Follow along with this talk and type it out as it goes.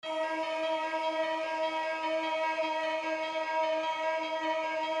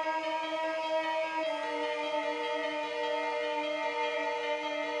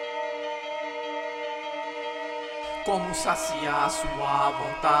Como saciar sua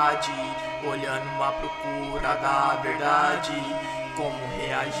vontade, olhando à procura da verdade. Como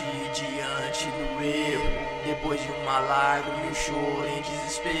reagir diante do erro, depois de uma lágrima e um choro em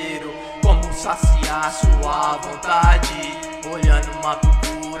desespero. Como saciar sua vontade, olhando à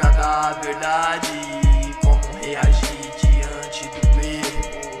procura da verdade. Como reagir diante do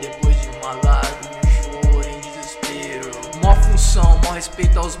erro, depois de uma lágrima e um choro em desespero. Mó função, mó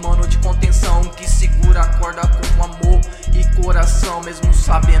respeito aos manos de contenção, que segura a corda com amor e coração, mesmo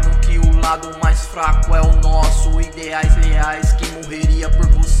sabendo que o lado mais fraco é o nosso. Ideiais, leais, quem morreria por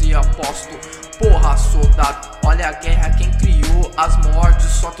você, aposto, porra, soldado, olha a guerra, quem criou, as mortes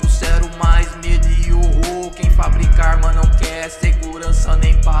só trouxeram mais medo e horror. Quem fabrica arma não quer segurança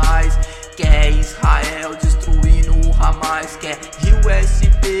nem paz. Quer Israel destruindo o Mais, quer Rio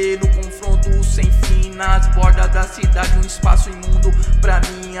SP no confronto sem fim. Nas bordas da cidade um espaço imundo pra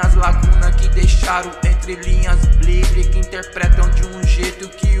mim. As lagunas que deixaram entre linhas livre, que interpretam de um jeito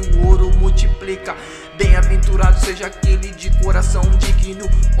que o ouro multiplica. Bem-aventurado seja aquele de coração digno,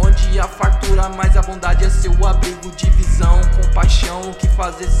 onde a fartura mais a bondade é seu abrigo. Divisão, compaixão, o que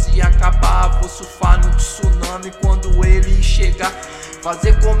fazer se acabar? Vou surfar no tsunami quando ele chegar.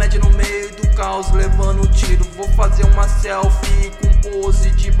 Fazer comédia no meio do caos, levando tiro. Vou fazer uma selfie com pose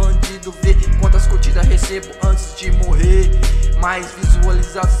de bandido. Ver quantas curtidas recebo antes de morrer. Mais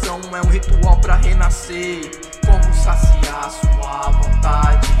visualização é um ritual pra renascer. Como saciar sua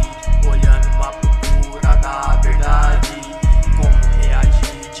vontade, olhando à procura da verdade. Como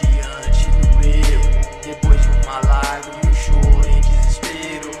reagir diante do erro, depois de uma lágrima e um choro em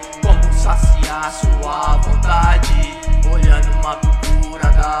desespero. Como saciar sua vontade, olhando à procura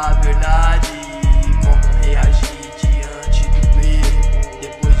da verdade. Como reagir diante do erro,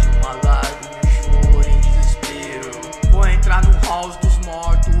 depois de uma lágrima e um choro em desespero. Vou entrar no hall dos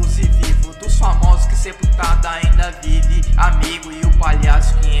mortos e vivos, dos famosos que sepultada ainda vive. Amigo e o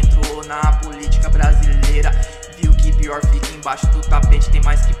palhaço que entrou na política brasileira, viu que pior fica embaixo do tapete, tem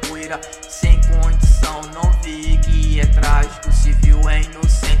mais que poeira. Sem condição, não vi que é trágico. Civil é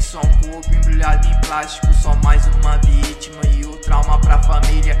inocente, só um corpo embrulhado em plástico. Só mais uma vítima e o trauma pra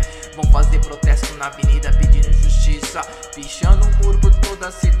família. Vão fazer protesto na avenida pedindo justiça, pichando um muro por toda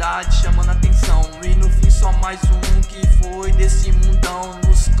a cidade, chamando atenção. E no fim só mais um que foi desse mundão.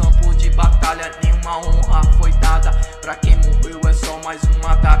 Nos campos de batalha nenhuma honra foi dada, pra quem morreu é só mais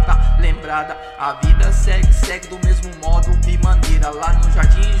uma data lembrada. A vida segue do mesmo modo e maneira. Lá no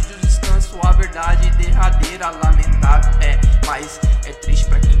jardim do descanso a verdade derradeira. Lamentável mas é triste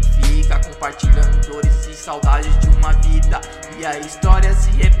pra quem fica compartilhando dores e saudades de uma vida. E a história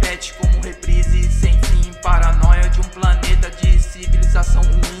se repete como reprise sem fim. Paranoia de um planeta de civilização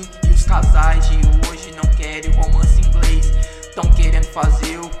ruim. E os casais de hoje não querem romance inglês, tão querendo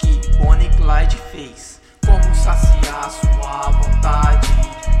fazer o que Bonnie e Clyde fez. Como saciar sua vontade,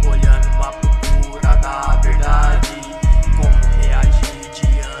 olhando à procura da verdade. Como reagir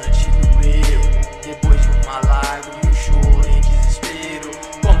diante do erro, depois de uma lágrima e um choro em desespero.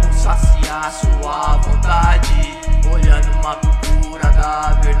 Como saciar sua vontade, olhando à procura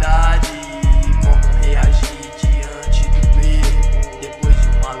da verdade.